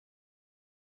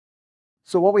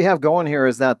So what we have going here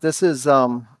is that this is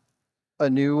a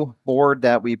new board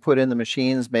that we put in the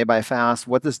machines made by FAST.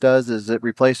 What this does is it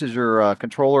replaces your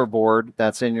controller board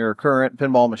that's in your current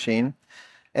pinball machine.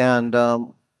 And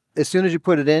as soon as you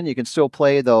put it in, you can still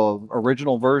play the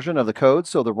original version of the code.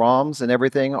 So the ROMs and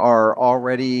everything are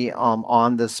already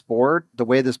on this board. The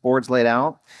way this board's laid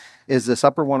out is this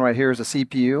upper one right here is a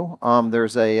CPU.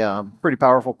 There's a pretty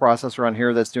powerful processor on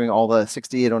here that's doing all the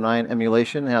 6809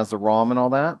 emulation. It has the ROM and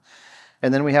all that.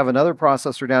 And then we have another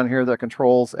processor down here that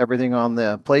controls everything on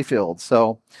the playfield.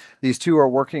 So these two are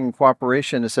working in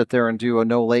cooperation to sit there and do a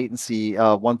no latency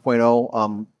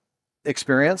 1.0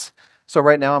 experience. So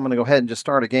right now I'm going to go ahead and just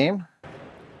start a game.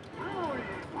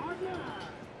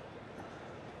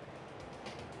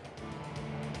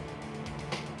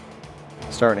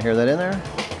 Starting to hear that in there.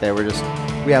 Okay,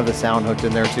 we have the sound hooked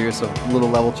in there too, so a little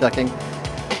level checking.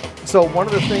 So one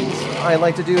of the things I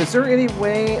like to do, is there any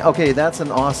way, okay, that's an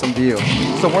awesome view.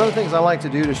 So one of the things I like to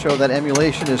do to show that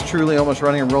emulation is truly almost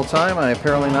running in real time, I'm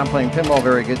apparently not playing pinball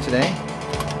very good today,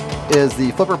 is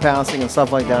the flipper passing and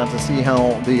stuff like that to see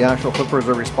how the actual flippers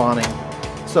are responding.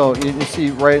 So you see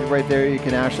right there, you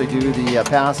can actually do the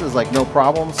passes like no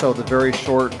problem, so the very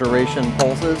short duration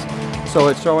pulses. So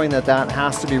it's showing that that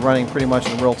has to be running pretty much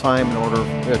in real time in order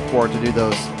for it to do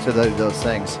those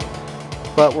things.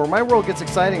 But where my world gets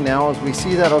exciting now is we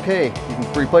see that, okay, you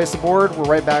can replace the board, we're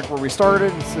right back where we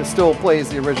started, it still plays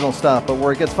the original stuff. But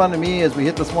where it gets fun to me is we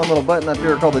hit this one little button up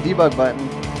here called the debug button,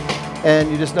 and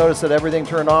you just notice that everything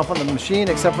turned off on the machine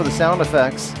except for the sound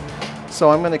effects. So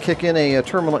I'm going to kick in a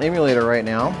terminal emulator right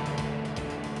now.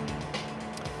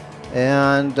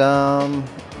 And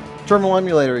terminal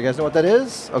emulator, you guys know what that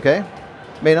is? Okay.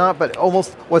 May not, but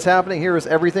almost what's happening here is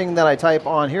everything that I type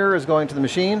on here is going to the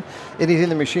machine. Anything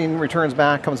the machine returns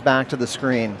back comes back to the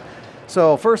screen.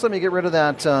 So first let me get rid of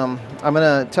that. I'm going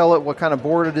to tell it what kind of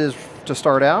board it is to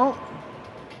start out.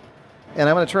 And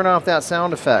I'm going to turn off that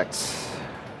sound effects.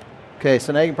 Okay,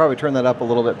 so now you can probably turn that up a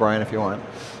little bit, Brian, if you want.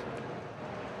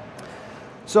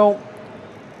 So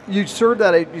you just saw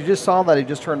that it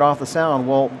just turned off the sound.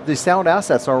 Well, the sound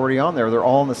assets are already on there. They're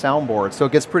all on the soundboard. So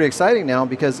it gets pretty exciting now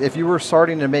because if you were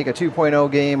starting to make a 2.0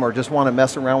 game or just want to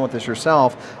mess around with this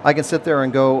yourself, I can sit there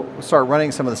and go start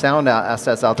running some of the sound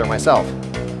assets out there myself.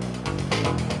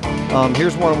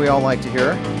 Here's one we all like to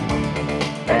hear.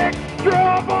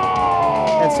 Extra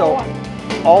ball! And so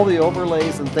all the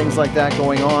overlays and things like that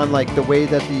going on, like the way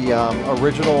that the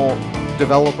original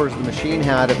developers of the machine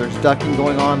had, if there's ducking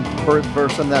going on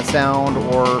versus that sound,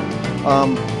 or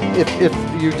if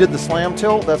you did the slam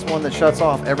tilt, that's one that shuts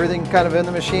off everything kind of in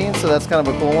the machine, so that's kind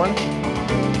of a cool one.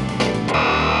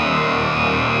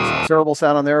 Terrible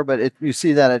sound on there, but you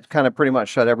see that it kind of pretty much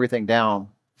shut everything down.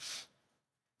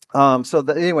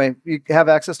 Anyway, you have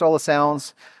access to all the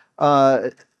sounds.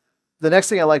 The next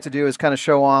thing I like to do is kind of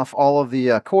show off all of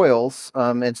the coils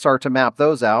and start to map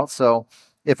those out. So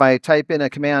if I type in a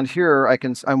command here,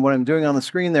 what I'm doing on the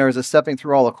screen there is stepping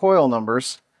through all the coil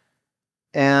numbers.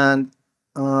 And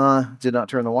did not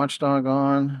turn the watchdog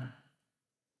on.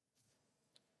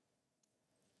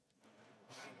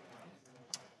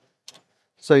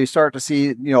 So you start to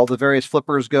see, the various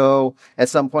flippers go. At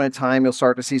some point in time, you'll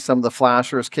start to see some of the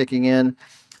flashers kicking in.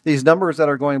 These numbers that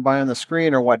are going by on the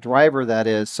screen are what driver that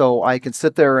is. So I can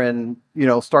sit there and,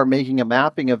 start making a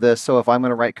mapping of this. So if I'm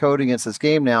going to write code against this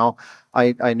game now,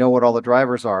 I know what all the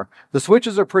drivers are. The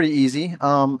switches are pretty easy.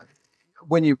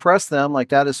 When you press them, like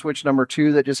that is switch number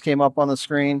 2 that just came up on the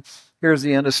screen. Here's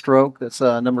the end of stroke. That's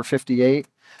number 58.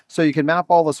 So you can map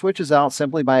all the switches out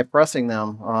simply by pressing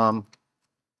them.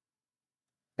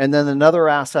 And then another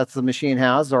asset the machine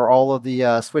has are all of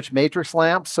the switch matrix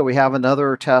lamps. So we have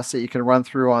another test that you can run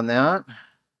through on that.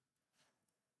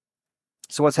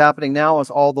 So what's happening now is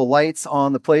all the lights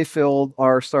on the playfield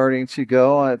are starting to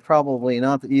go. Probably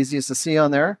not the easiest to see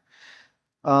on there.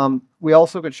 We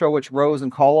also can show which rows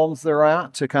and columns they're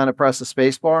at to kind of press the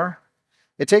space bar.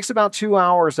 It takes about 2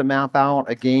 hours to map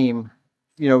out a game,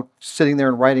 sitting there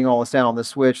and writing all this down, this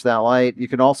switch, that light. You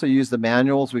can also use the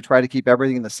manuals. We try to keep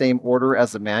everything in the same order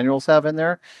as the manuals have in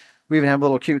there. We even have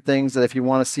little cute things that if you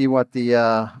want to see what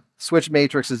the switch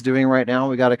matrix is doing right now,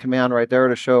 we got a command right there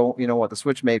to show, what the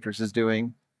switch matrix is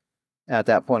doing at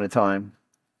that point in time.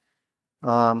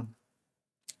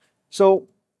 So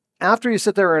after you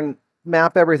sit there and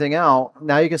map everything out,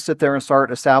 now you can sit there and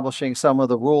start establishing some of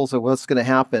the rules of what's going to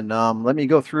happen. Let me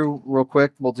go through real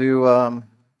quick. We'll do,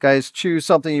 guys, choose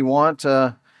something you want.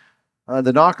 The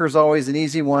knocker is always an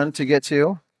easy one to get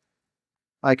to.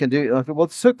 I can do,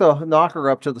 let's hook the knocker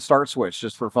up to the start switch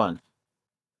just for fun.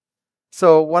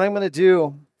 So what I'm going to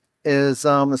do is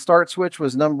the start switch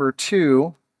was number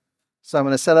 2. So I'm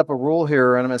going to set up a rule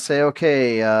here, and I'm going to say,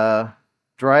 okay,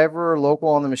 driver local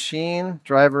on the machine,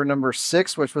 driver number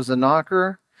 6, which was a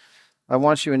knocker. I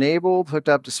want you enabled, hooked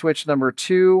up to switch number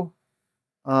 2.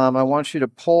 I want you to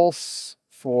pulse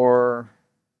for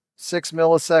 6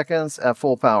 milliseconds at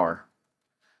full power.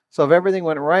 So if everything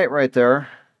went right there,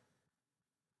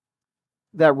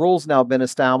 that rule's now been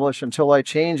established. Until I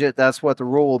change it, that's what the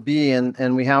rule will be.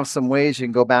 And we have some ways you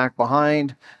can go back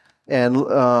behind and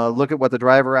look at what the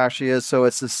driver actually is. So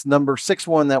it's this number 6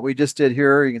 one that we just did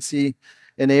here. You can see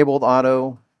enabled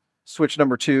auto, switch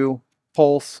number 2,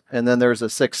 pulse, and then there's a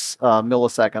 6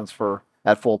 milliseconds for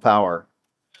at full power.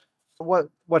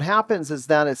 What happens is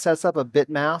that it sets up a bit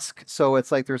mask. So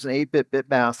it's like there's an 8-bit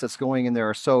mask that's going in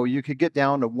there. So you could get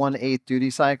down to 1/8 duty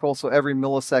cycle. So every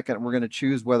millisecond, we're going to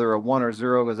choose whether a 1 or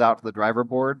 0 goes out to the driver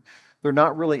board. They're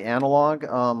not really analog.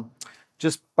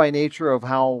 Just by nature of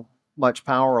how much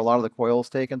power a lot of the coils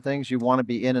take and things, you want to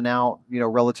be in and out,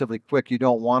 relatively quick. You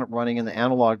don't want it running in the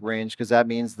analog range, because that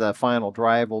means the final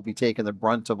drive will be taking the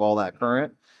brunt of all that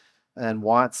current and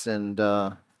watts and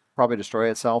probably destroy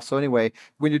itself. So anyway,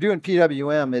 when you're doing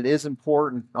PWM, it is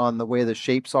important on the way the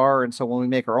shapes are. And so when we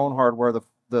make our own hardware,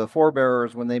 the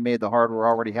forebearers, when they made the hardware,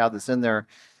 already had this in there.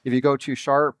 If you go too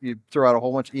sharp, you throw out a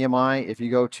whole bunch of EMI. If you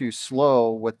go too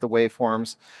slow with the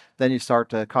waveforms, then you start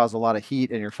to cause a lot of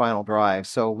heat in your final drive.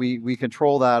 So we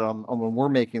control that on when we're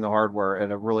making the hardware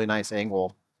at a really nice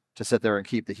angle to sit there and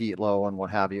keep the heat low and what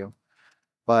have you.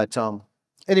 But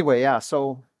anyway, yeah,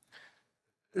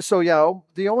 so yeah,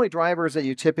 the only drivers that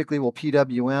you typically will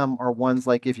PWM are ones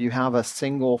like if you have a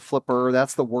single flipper.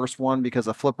 That's the worst one, because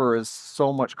a flipper is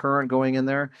so much current going in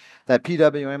there that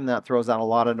PWM, that throws out a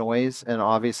lot of noise, and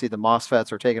obviously the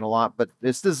MOSFETs are taking a lot, but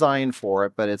it's designed for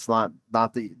it. But it's not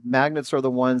the magnets are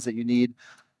the ones that you need.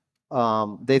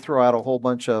 They throw out a whole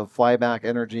bunch of flyback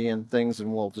energy and things,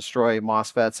 and will destroy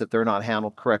MOSFETs if they're not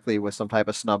handled correctly with some type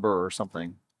of snubber or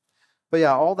something. But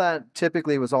yeah, all that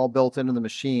typically was all built into the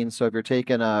machine. So if you're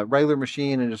taking a regular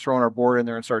machine and just throwing our board in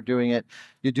there and start doing it,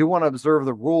 you do want to observe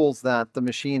the rules that the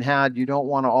machine had. You don't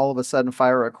want to all of a sudden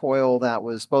fire a coil that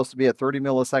was supposed to be at 30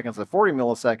 milliseconds at 40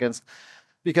 milliseconds,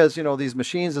 because, these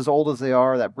machines, as old as they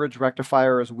are, that bridge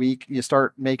rectifier is weak. You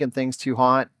start making things too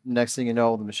hot. Next thing you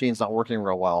know, the machine's not working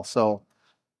real well. So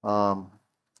I've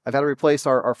had to replace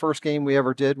our first game we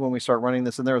ever did when we started running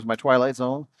this in there was my Twilight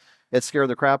Zone. It scared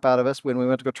the crap out of us when we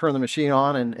went to go turn the machine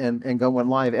on and go went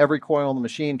live. Every coil on the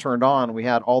machine turned on. We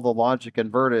had all the logic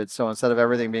inverted. So instead of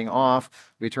everything being off,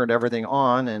 we turned everything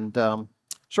on. And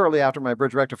shortly after, my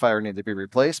bridge rectifier needed to be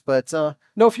replaced. But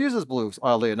no fuses blew,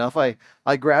 oddly enough. I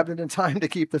grabbed it in time to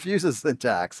keep the fuses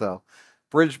intact. So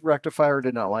bridge rectifier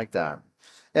did not like that.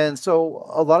 And so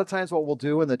a lot of times what we'll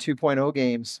do in the 2.0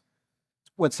 games,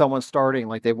 when someone's starting,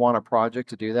 like they want a project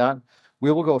to do that, we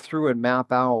will go through and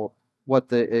map out what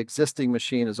the existing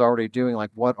machine is already doing,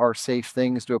 like what are safe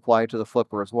things to apply to the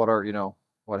flippers, what are,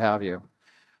 what have you.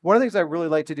 One of the things I really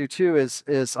like to do too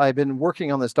is I've been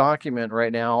working on this document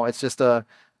right now. It's just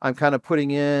I'm kind of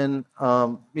putting in,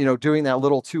 doing that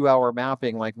little 2-hour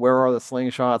mapping, like where are the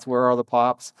slingshots, where are the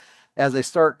pops. As they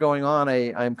start going on,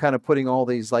 I'm kind of putting all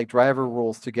these like driver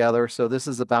rules together. So this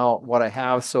is about what I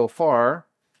have so far.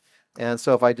 And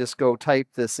so if I just go type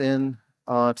this in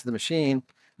to the machine,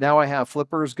 now I have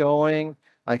flippers going.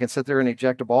 I can sit there and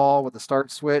eject a ball with the start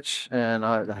switch, and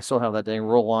I still have that dang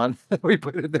roll on. We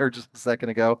put it in there just a second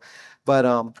ago.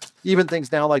 But even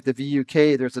things now like the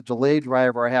VUK, there's a delay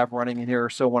driver I have running in here.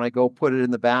 So when I go put it in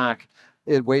the back,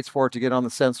 it waits for it to get on the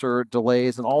sensor,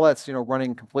 delays, and all that's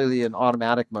running completely in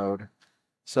automatic mode.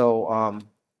 So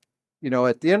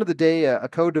at the end of the day, a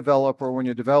code developer, when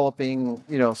you're developing,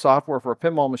 software for a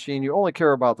pinball machine, you only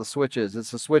care about the switches.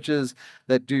 It's the switches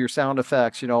that do your sound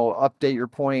effects, update your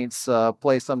points,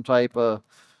 play some type of,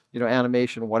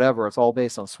 animation, whatever. It's all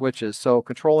based on switches. So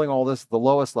controlling all this at the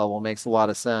lowest level makes a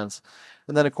lot of sense.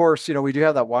 And then, of course, we do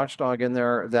have that watchdog in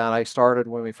there that I started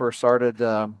when we first started,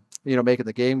 making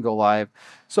the game go live.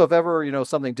 So if ever,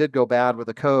 something did go bad with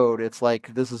the code, it's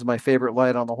like, this is my favorite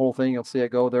light on the whole thing. You'll see it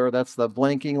go there. That's the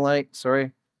blinking light.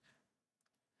 Sorry.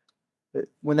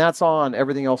 When that's on,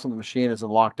 everything else on the machine is in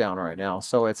lockdown right now.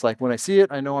 So it's like, when I see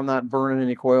it, I know I'm not burning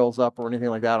any coils up or anything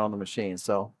like that on the machine.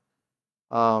 So,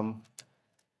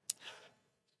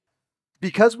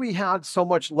 because we had so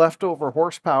much leftover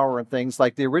horsepower and things,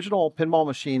 like the original pinball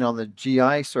machine on the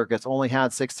GI circuits only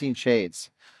had 16 shades.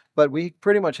 But we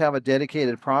pretty much have a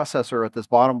dedicated processor at this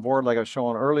bottom board, like I was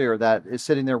showing earlier, that is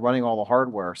sitting there running all the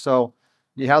hardware. So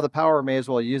you have the power, may as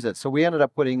well use it. So we ended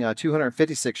up putting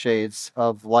 256 shades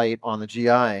of light on the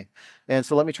GI. And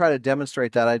so let me try to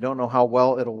demonstrate that. I don't know how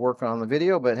well it'll work on the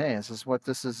video, but hey, this is what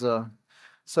this is.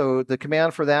 So the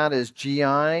command for that is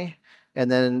GI,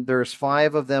 and then there's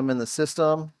 5 of them in the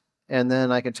system, and then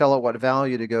I can tell it what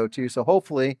value to go to. So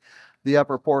hopefully the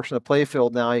upper portion of the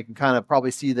playfield now you can kind of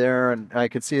probably see there, and I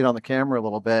can see it on the camera a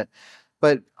little bit.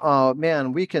 But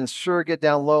man, we can sure get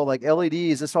down low like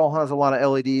LEDs. This all has a lot of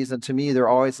LEDs, and to me, they're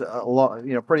always a lot,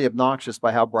 pretty obnoxious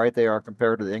by how bright they are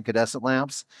compared to the incandescent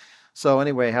lamps. So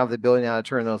anyway, have the ability now to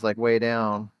turn those like way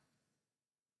down.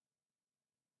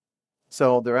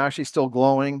 So they're actually still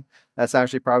glowing. That's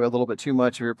actually probably a little bit too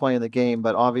much if you're playing the game,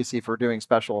 but obviously for doing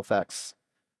special effects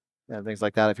and things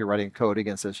like that, if you're writing code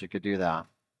against this, you could do that.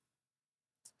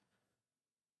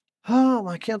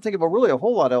 I can't think of really a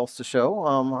whole lot else to show.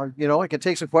 I can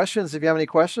take some questions if you have any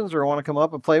questions or want to come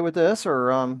up and play with this,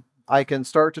 or I can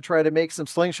start to try to make some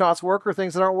slingshots work or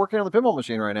things that aren't working on the pinball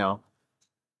machine right now.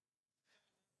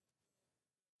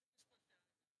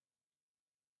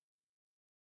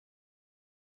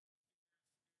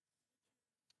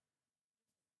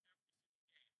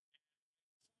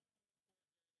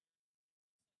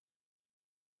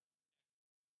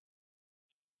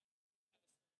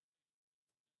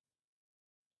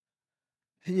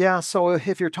 Yeah, so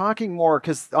if you're talking more,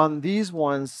 because on these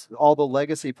ones, all the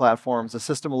legacy platforms, the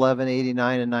System 11,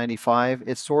 89, and 95,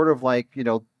 it's sort of like,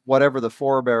 whatever the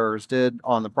forebearers did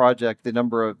on the project, the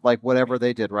number of, like, whatever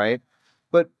they did, right?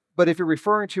 But if you're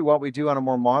referring to what we do on a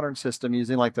more modern system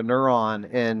using like the Neuron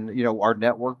and, our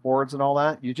network boards and all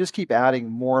that, you just keep adding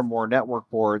more and more network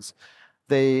boards.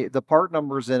 The part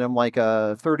numbers in them, like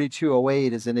a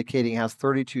 3208 is indicating has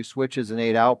 32 switches and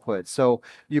 8 outputs. So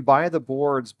you buy the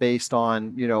boards based on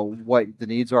what the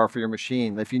needs are for your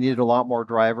machine. If you needed a lot more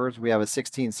drivers, we have a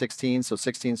 1616, so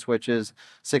 16 switches,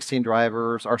 16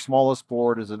 drivers. Our smallest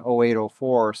board is an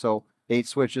 0804, so 8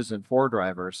 switches and 4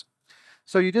 drivers.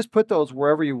 So you just put those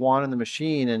wherever you want in the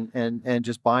machine and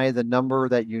just buy the number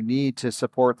that you need to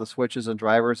support the switches and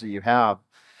drivers that you have.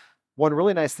 One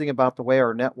really nice thing about the way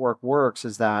our network works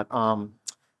is that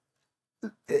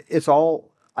it's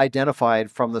all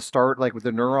identified from the start, like with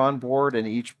the Neuron board and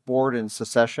each board in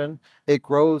succession. It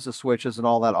grows the switches and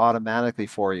all that automatically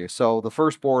for you. So the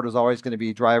first board is always going to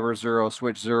be driver 0,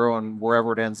 switch 0, and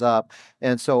wherever it ends up.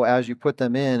 And so as you put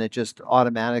them in, it just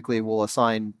automatically will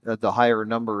assign the higher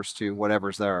numbers to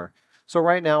whatever's there. So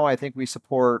right now, I think we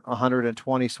support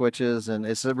 120 switches, and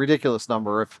it's a ridiculous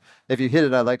number. If you hit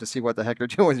it, I'd like to see what the heck you're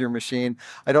doing with your machine.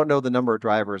 I don't know the number of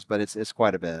drivers, but it's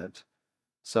quite a bit.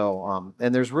 So,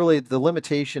 and there's really the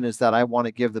limitation is that I want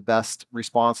to give the best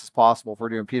responses possible for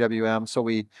doing PWM. So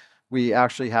we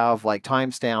actually have like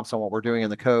timestamps on what we're doing in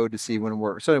the code to see when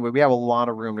we're. So anyway, we have a lot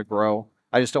of room to grow.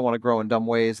 I just don't want to grow in dumb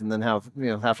ways and then have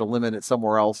to limit it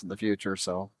somewhere else in the future.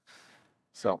 So.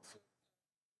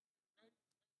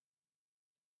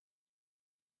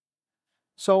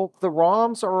 So the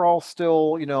ROMs are all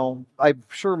still, I'm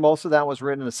sure most of that was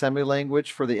written in assembly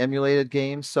language for the emulated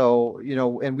games. So,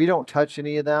 and we don't touch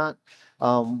any of that.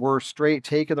 We're straight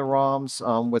taking the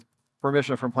ROMs with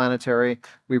permission from Planetary.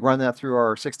 We run that through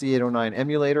our 6809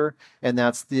 emulator, and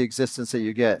that's the existence that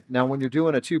you get. Now, when you're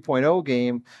doing a 2.0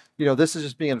 game, this is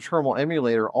just being a terminal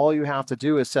emulator. All you have to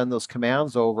do is send those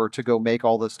commands over to go make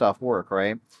all this stuff work,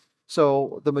 right?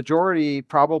 So the majority,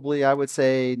 probably I would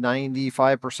say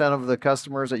 95% of the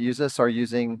customers that use this are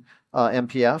using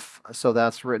MPF. So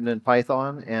that's written in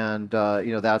Python, and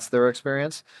that's their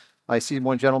experience. I see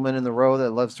one gentleman in the row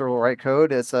that loves to write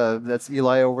code. That's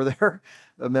Eli over there,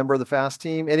 a member of the FAST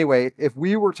team. Anyway, if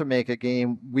we were to make a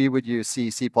game, we would use C,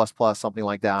 C++, something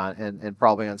like that, and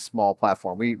probably on a small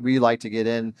platform. We like to get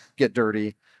in, get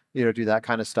dirty, do that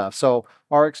kind of stuff. So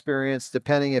our experience,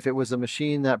 depending if it was a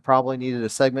machine that probably needed a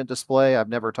segment display, I've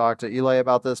never talked to Eli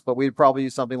about this, but we'd probably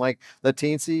use something like the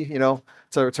Teensy,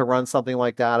 to run something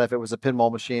like that. If it was a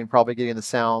pinball machine, probably getting the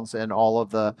sounds and all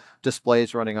of the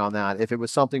displays running on that. If it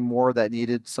was something more that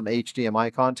needed some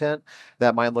HDMI content,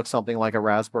 that might look something like a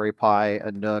Raspberry Pi,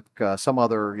 a Nook, some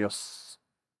other,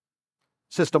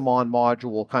 system on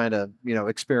module kind of,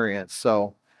 experience.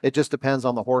 So it just depends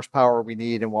on the horsepower we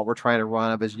need and what we're trying to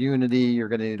run. If it's Unity, you're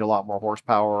going to need a lot more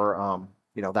horsepower,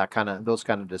 those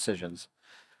kind of decisions.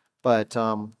 But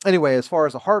anyway, as far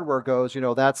as the hardware goes,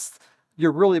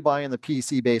 you're really buying the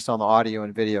PC based on the audio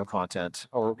and video content,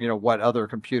 or what other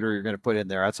computer you're going to put in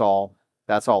there. That's all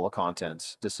the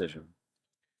content decision.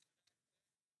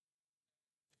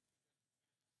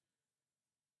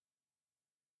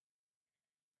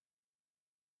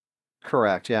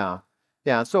 Correct. Yeah.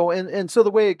 Yeah. So so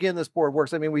the way again this board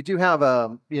works, I mean, we do have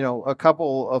a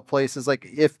couple of places like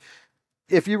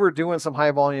if you were doing some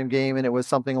high volume game and it was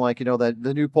something like, you know,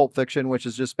 the new Pulp Fiction, which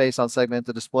is just based on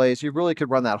segmented displays, you really could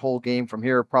run that whole game from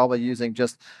here, probably using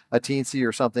just a Teensy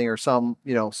or something, or some,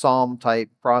 you know, SOM type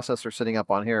processor sitting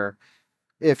up on here.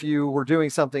 If you were doing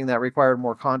something that required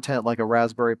more content, like a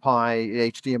Raspberry Pi,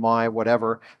 HDMI,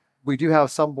 whatever, we do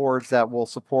have some boards that will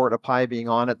support a Pi being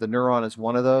on it. The Neuron is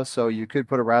one of those. So you could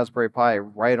put a Raspberry Pi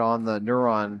right on the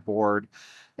Neuron board,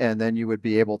 and then you would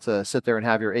be able to sit there and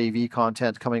have your AV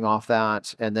content coming off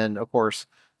that. And then, of course,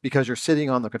 because you're sitting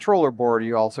on the controller board,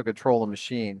 you also control the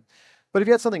machine. But if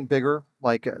you had something bigger,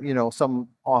 like, you know, some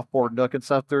off-board NUC and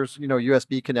stuff, there's, you know,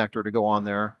 USB connector to go on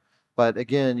there. But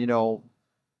again, you know,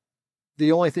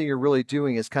 the only thing you're really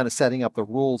doing is kind of setting up the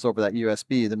rules over that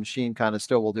USB. The machine kind of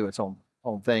still will do its own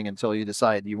thing until you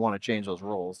decide you want to change those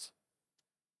rules.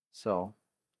 So,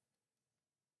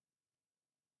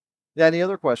 yeah, any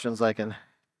other questions? I can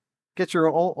get your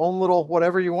own little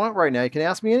whatever you want right now. You can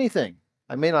ask me anything.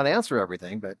 I may not answer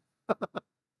everything, but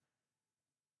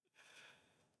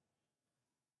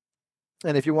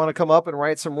and if you want to come up and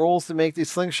write some rules to make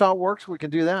these slingshot works, we can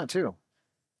do that too.